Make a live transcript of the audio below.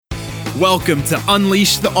Welcome to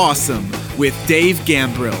Unleash the Awesome with Dave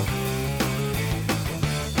Gambrill.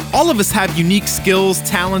 All of us have unique skills,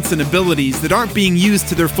 talents, and abilities that aren't being used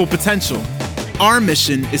to their full potential. Our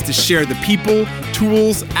mission is to share the people,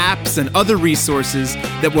 tools, apps, and other resources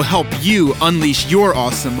that will help you unleash your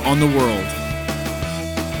awesome on the world.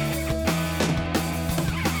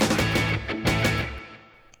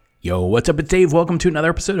 Yo, what's up? It's Dave. Welcome to another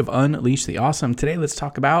episode of Unleash the Awesome. Today, let's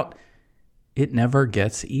talk about it never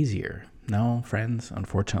gets easier. No, friends,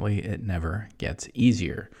 unfortunately, it never gets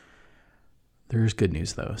easier. There's good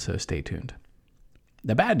news, though, so stay tuned.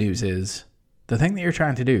 The bad news is the thing that you're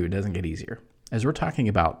trying to do doesn't get easier. As we're talking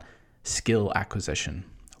about skill acquisition,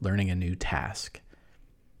 learning a new task,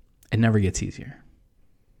 it never gets easier.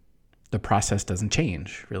 The process doesn't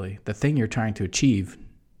change, really. The thing you're trying to achieve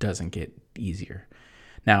doesn't get easier.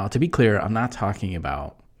 Now, to be clear, I'm not talking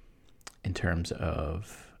about in terms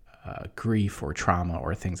of grief or trauma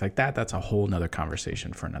or things like that. That's a whole nother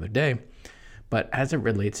conversation for another day. But as it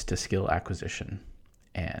relates to skill acquisition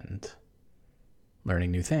and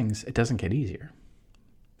learning new things, it doesn't get easier.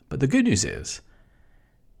 But the good news is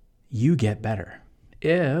you get better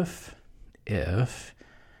if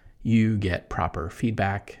you get proper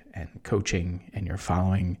feedback and coaching and you're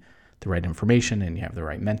following the right information and you have the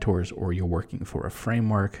right mentors, or you're working for a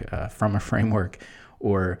framework, from a framework,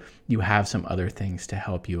 or you have some other things to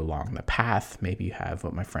help you along the path. Maybe you have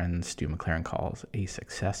what my friend Stu McLaren calls a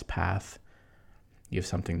success path. You have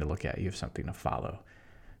something to look at. You have something to follow.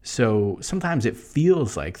 So sometimes it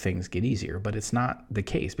feels like things get easier, but it's not the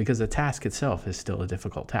case because the task itself is still a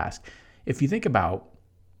difficult task. If you think about,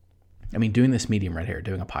 doing this medium right here,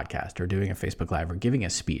 doing a podcast or doing a Facebook Live or giving a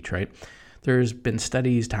speech, right? There's been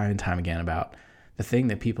studies time and time again about the thing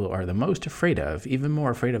that people are the most afraid of, even more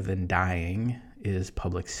afraid of than dying, is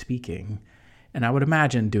public speaking. And I would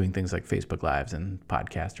imagine doing things like Facebook Lives and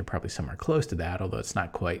podcasts are probably somewhere close to that, although it's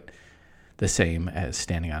not quite the same as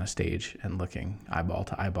standing on a stage and looking eyeball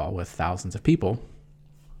to eyeball with thousands of people.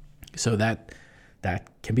 So that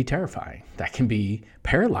can be terrifying. That can be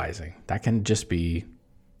paralyzing. That can just be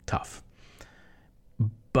tough.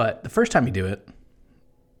 But the first time you do it,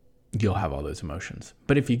 you'll have all those emotions.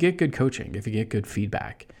 But if you get good coaching, if you get good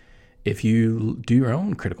feedback, if you do your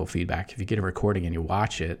own critical feedback, if you get a recording and you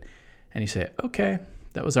watch it and you say, okay,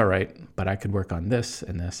 that was all right, but I could work on this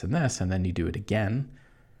and this and this, and then you do it again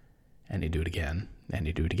and you do it again and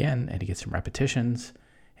you do it again and you get some repetitions,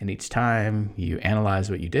 and each time you analyze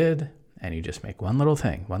what you did and you just make one little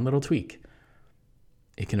thing, one little tweak,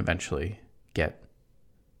 it can eventually get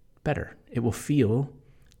better. It will feel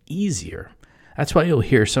easier. That's why you'll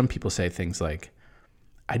hear some people say things like,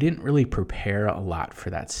 I didn't really prepare a lot for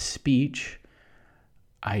that speech.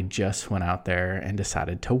 I just went out there and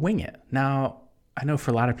decided to wing it. Now, I know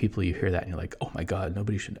for a lot of people you hear that and you're like, oh my God,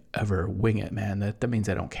 nobody should ever wing it, man. That means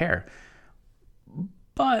I don't care.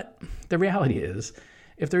 But the reality is,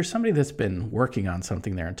 if there's somebody that's been working on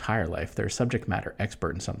something their entire life, they're a subject matter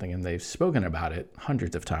expert in something, and they've spoken about it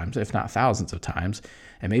hundreds of times, if not thousands of times,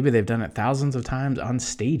 and maybe they've done it thousands of times on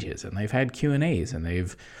stages, and they've had Q&As, and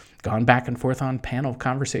they've gone back and forth on panel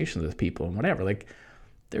conversations with people and whatever. Like,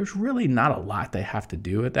 there's really not a lot they have to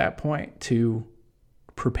do at that point to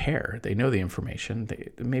prepare. They know the information.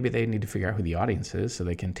 Maybe they need to figure out who the audience is so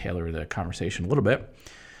they can tailor the conversation a little bit.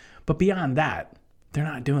 But beyond that, they're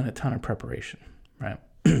not doing a ton of preparation, right?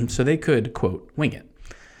 So they could, quote, wing it.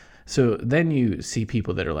 So then you see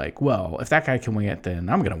people that are like, well, if that guy can wing it, then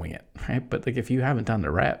I'm going to wing it, right? But like, if you haven't done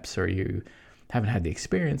the reps or you haven't had the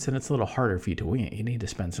experience, then it's a little harder for you to wing it. You need to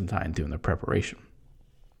spend some time doing the preparation.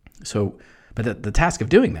 So, but the task of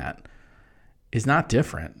doing that is not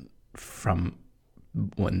different from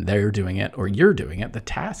when they're doing it or you're doing it. The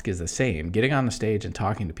task is the same. Getting on the stage and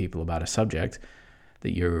talking to people about a subject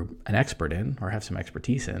that you're an expert in or have some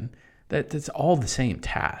expertise in, that's all the same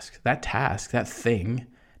task. That thing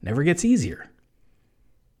never gets easier.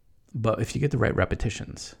 But if you get the right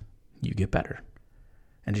repetitions, you get better.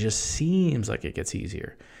 And it just seems like it gets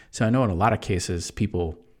easier. So I know in a lot of cases,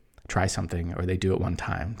 people try something or they do it one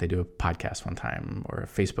time. They do a podcast one time or a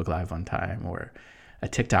Facebook Live one time or a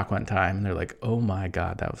TikTok one time. And they're like, oh my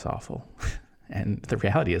God, that was awful. And the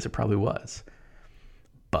reality is it probably was.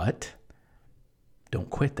 But don't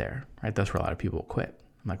quit there, right? That's where a lot of people quit.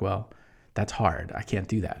 I'm like, well, that's hard. I can't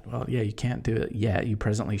do that. Well, yeah, you can't do it yet. You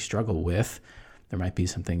presently struggle with, there might be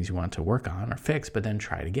some things you want to work on or fix, but then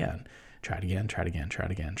try it again. Try it again, try it again, try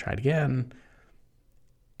it again, try it again.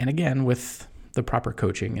 And again, with the proper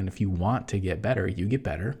coaching, and if you want to get better, you get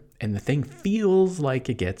better. And the thing feels like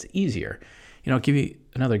it gets easier. I'll give you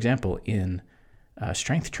another example in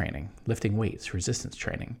strength training, lifting weights, resistance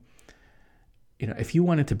training. if you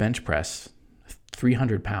wanted to bench press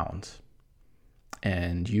 300 pounds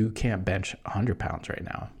and you can't bench 100 pounds right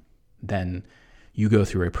now, then you go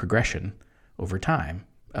through a progression over time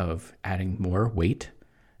of adding more weight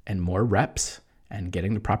and more reps and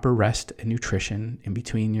getting the proper rest and nutrition in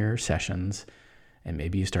between your sessions. And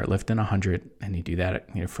maybe you start lifting 100 and you do that,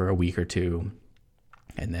 for a week or two.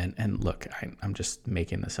 And look, I'm just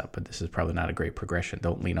making this up, but this is probably not a great progression.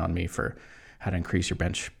 Don't lean on me for how to increase your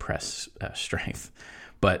bench press strength.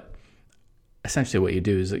 But essentially what you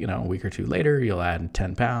do is, a week or two later, you'll add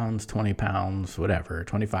 10 pounds, 20 pounds, whatever,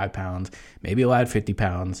 25 pounds. Maybe you'll add 50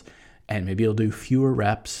 pounds, and maybe you'll do fewer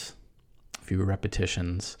reps, fewer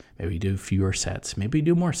repetitions. Maybe you do fewer sets. Maybe you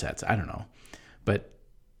do more sets. I don't know. But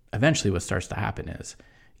eventually what starts to happen is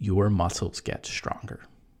your muscles get stronger.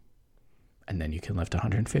 And then you can lift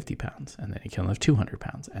 150 pounds, and then you can lift 200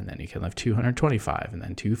 pounds, and then you can lift 225, and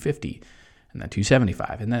then 250, and then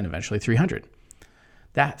 275, and then eventually 300.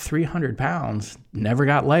 That 300 pounds never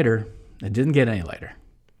got lighter. It didn't get any lighter,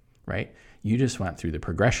 right? You just went through the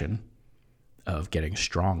progression of getting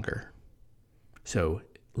stronger. So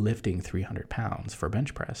lifting 300 pounds for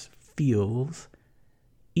bench press feels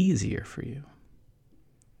easier for you.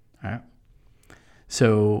 All right.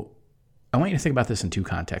 So I want you to think about this in two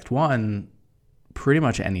contexts. One, pretty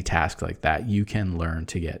much any task like that, you can learn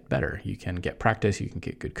to get better. You can get practice. You can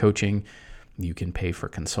get good coaching. You can pay for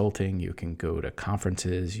consulting. You can go to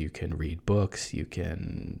conferences. You can read books. You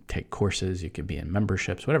can take courses. You can be in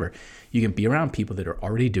memberships, whatever. You can be around people that are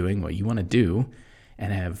already doing what you want to do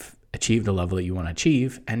and have achieved a level that you want to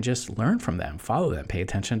achieve, and just learn from them, follow them, pay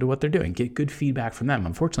attention to what they're doing, get good feedback from them.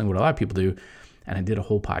 Unfortunately, what a lot of people do, and I did a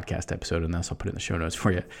whole podcast episode on this, I'll put it in the show notes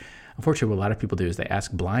for you. Unfortunately, what a lot of people do is they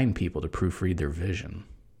ask blind people to proofread their vision.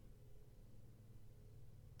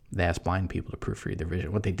 They ask blind people to proofread their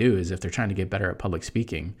vision. What they do is, if they're trying to get better at public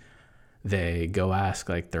speaking, they go ask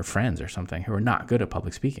their friends or something who are not good at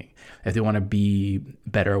public speaking. If they want to be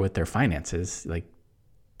better with their finances,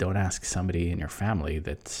 don't ask somebody in your family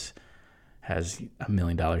that has $1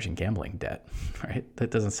 million in gambling debt, right? That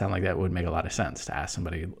doesn't sound like that would make a lot of sense to ask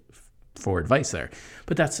somebody for advice there.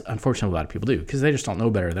 But that's unfortunately what a lot of people do, because they just don't know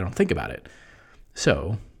better. They don't think about it.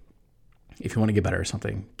 So if you want to get better at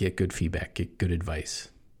something, get good feedback, get good advice.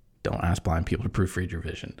 Don't ask blind people to proofread your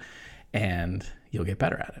vision, and you'll get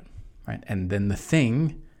better at it, right? And then the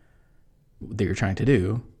thing that you're trying to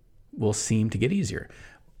do will seem to get easier.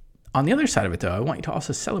 On the other side of it, though, I want you to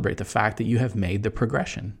also celebrate the fact that you have made the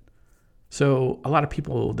progression. So a lot of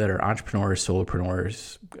people that are entrepreneurs,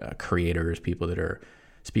 solopreneurs, creators, people that are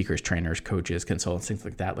speakers, trainers, coaches, consultants, things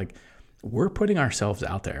like that, we're putting ourselves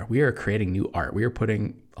out there. We are creating new art. We are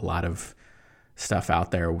putting a lot of stuff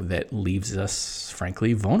out there that leaves us,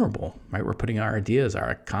 frankly, vulnerable, right? We're putting our ideas,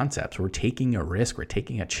 our concepts, we're taking a risk, we're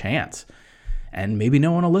taking a chance. And maybe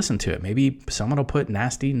no one will listen to it. Maybe someone will put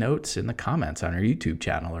nasty notes in the comments on your YouTube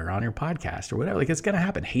channel or on your podcast or whatever. It's going to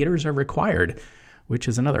happen. Haters are required, which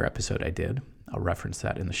is another episode I did. I'll reference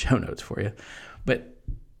that in the show notes for you. But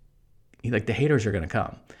the haters are going to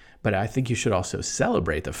come. But I think you should also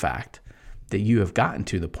celebrate the fact that you have gotten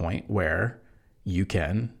to the point where you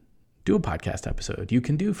can do a podcast episode. You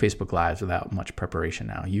can do Facebook Lives without much preparation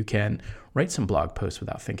now. You can write some blog posts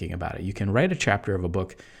without thinking about it. You can write a chapter of a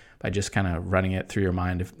book by just kind of running it through your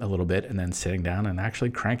mind a little bit and then sitting down and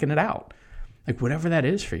actually cranking it out. Whatever that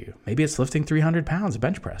is for you. Maybe it's lifting 300 pounds of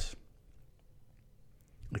bench press.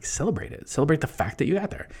 Celebrate it. Celebrate the fact that you got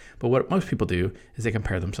there. But what most people do is they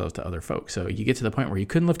compare themselves to other folks. So you get to the point where you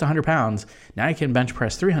couldn't lift 100 pounds. Now you can bench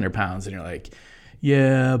press 300 pounds. And you're like,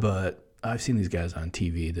 yeah, but I've seen these guys on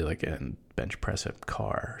TV. They can bench press a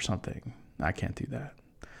car or something. I can't do that.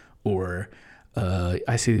 Or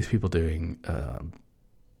I see these people doing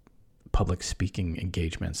public speaking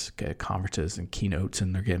engagements, conferences and keynotes,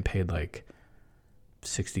 and they're getting paid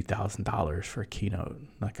 $60,000 for a keynote.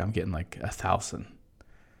 I'm getting $1,000.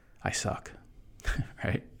 I suck,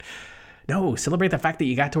 right? No, celebrate the fact that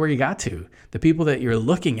you got to where you got to. The people that you're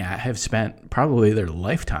looking at have spent probably their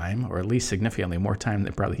lifetime, or at least significantly more time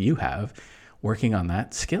than probably you have, working on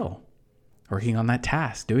that skill, working on that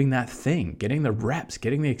task, doing that thing, getting the reps,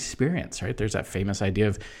 getting the experience, right? There's that famous idea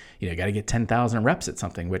of, got to get 10,000 reps at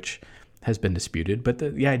something, which has been disputed. But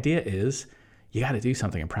the idea is you got to do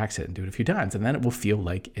something and practice it and do it a few times, and then it will feel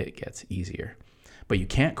like it gets easier. But you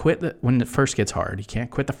can't quit when it first gets hard. You can't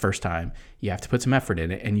quit the first time. You have to put some effort in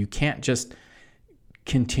it, and you can't just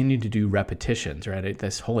continue to do repetitions, right?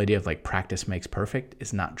 This whole idea of practice makes perfect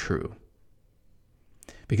is not true.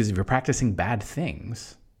 Because if you're practicing bad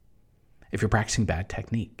things, if you're practicing bad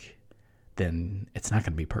technique, then it's not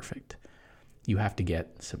going to be perfect. You have to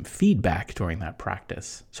get some feedback during that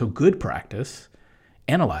practice. So good practice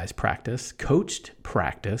Analyze practice, coached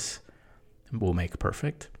practice will make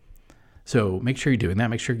perfect. So make sure you're doing that.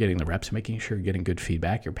 Make sure you're getting the reps, making sure you're getting good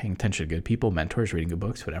feedback. You're paying attention to good people, mentors, reading good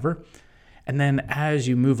books, whatever. And then as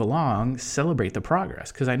you move along, celebrate the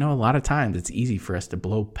progress. Because I know a lot of times it's easy for us to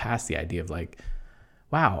blow past the idea of like,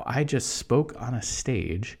 wow, I just spoke on a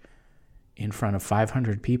stage in front of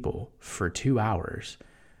 500 people for 2 hours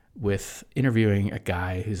with interviewing a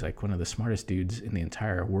guy who's like one of the smartest dudes in the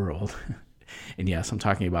entire world. And yes, I'm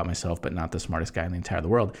talking about myself, but not the smartest guy in the entire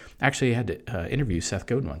world. Actually, I had to interview Seth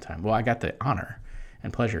Godin one time. Well, I got the honor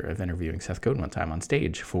and pleasure of interviewing Seth Godin one time on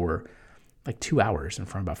stage for like 2 hours in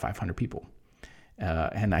front of about 500 people.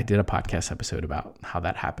 And I did a podcast episode about how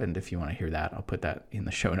that happened. If you want to hear that, I'll put that in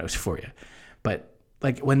the show notes for you. But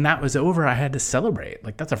like when that was over, I had to celebrate.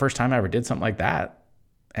 Like that's the first time I ever did something like that.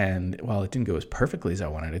 And while it didn't go as perfectly as I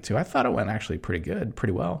wanted it to, I thought it went actually pretty good,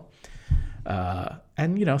 pretty well.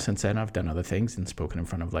 And, you know, since then I've done other things and spoken in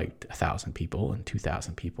front of like 1,000 people and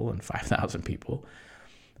 2,000 people and 5,000 people.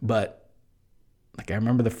 But like I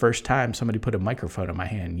remember the first time somebody put a microphone in my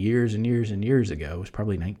hand years and years and years ago. It was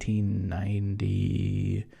probably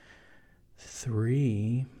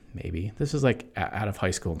 1993, maybe. This was like out of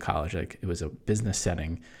high school and college. Like it was a business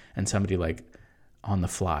setting and somebody like on the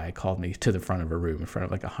fly called me to the front of a room in front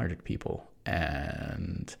of like 100 people.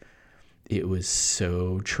 And it was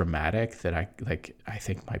so traumatic that I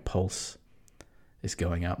think my pulse is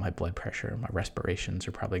going up, my blood pressure, my respirations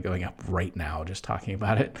are probably going up right now just talking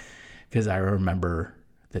about it, because I remember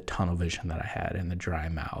the tunnel vision that I had and the dry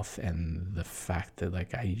mouth and the fact that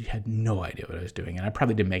like I had no idea what I was doing, and I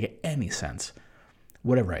probably didn't make any sense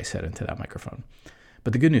whatever I said into that microphone.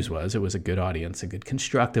 But the good news was it was a good audience, a good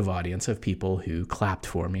constructive audience of people who clapped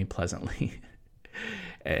for me pleasantly.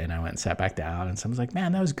 And I went and sat back down, and someone's like,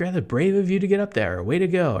 man, that was great. That's brave of you to get up there, or way to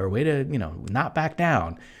go, or way to, you know, not back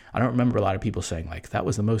down. I don't remember a lot of people saying like, that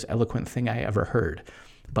was the most eloquent thing I ever heard.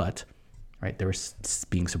 But, right, they were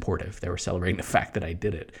being supportive. They were celebrating the fact that I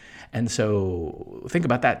did it. And so think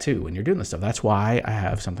about that too when you're doing this stuff. That's why I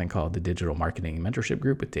have something called the Digital Marketing Mentorship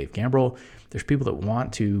Group with Dave Gambrell. There's people that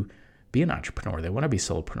want to be an entrepreneur. They want to be a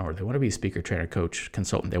solopreneur. They want to be a speaker, trainer, coach,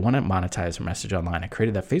 consultant. They want to monetize their message online. I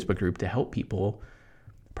created that Facebook group to help people,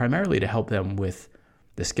 primarily to help them with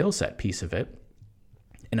the skill set piece of it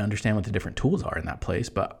and understand what the different tools are in that place.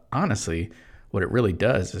 But honestly, what it really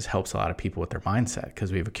does is helps a lot of people with their mindset,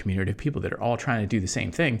 because we have a community of people that are all trying to do the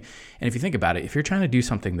same thing. And if you think about it, if you're trying to do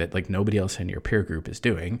something that like nobody else in your peer group is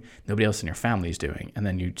doing, nobody else in your family is doing, and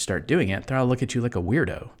then you start doing it, they'll all look at you like a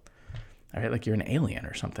weirdo. All right, like you're an alien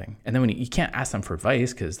or something. And then when you can't ask them for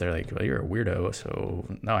advice because they're like, well, you're a weirdo, so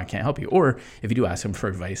no, I can't help you. Or if you do ask them for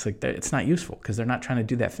advice, like it's not useful because they're not trying to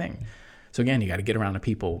do that thing. So again, you got to get around a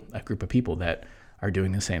group of people that are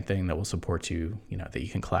doing the same thing, that will support you, you know, that you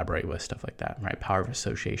can collaborate with, stuff like that, right? Power of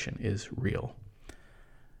association is real.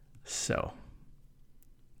 So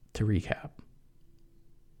to recap,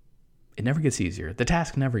 it never gets easier. The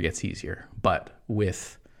task never gets easier, but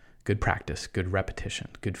with good practice, good repetition,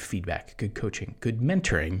 good feedback, good coaching, good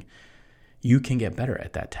mentoring, you can get better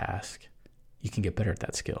at that task. You can get better at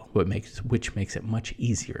that skill, which makes it much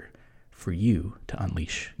easier for you to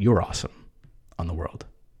unleash your awesome on the world.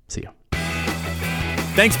 See you.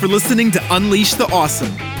 Thanks for listening to Unleash the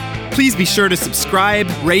Awesome. Please be sure to subscribe,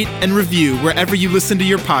 rate, and review wherever you listen to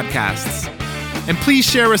your podcasts. And please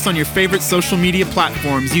share us on your favorite social media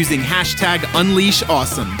platforms using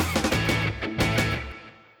 #UnleashAwesome.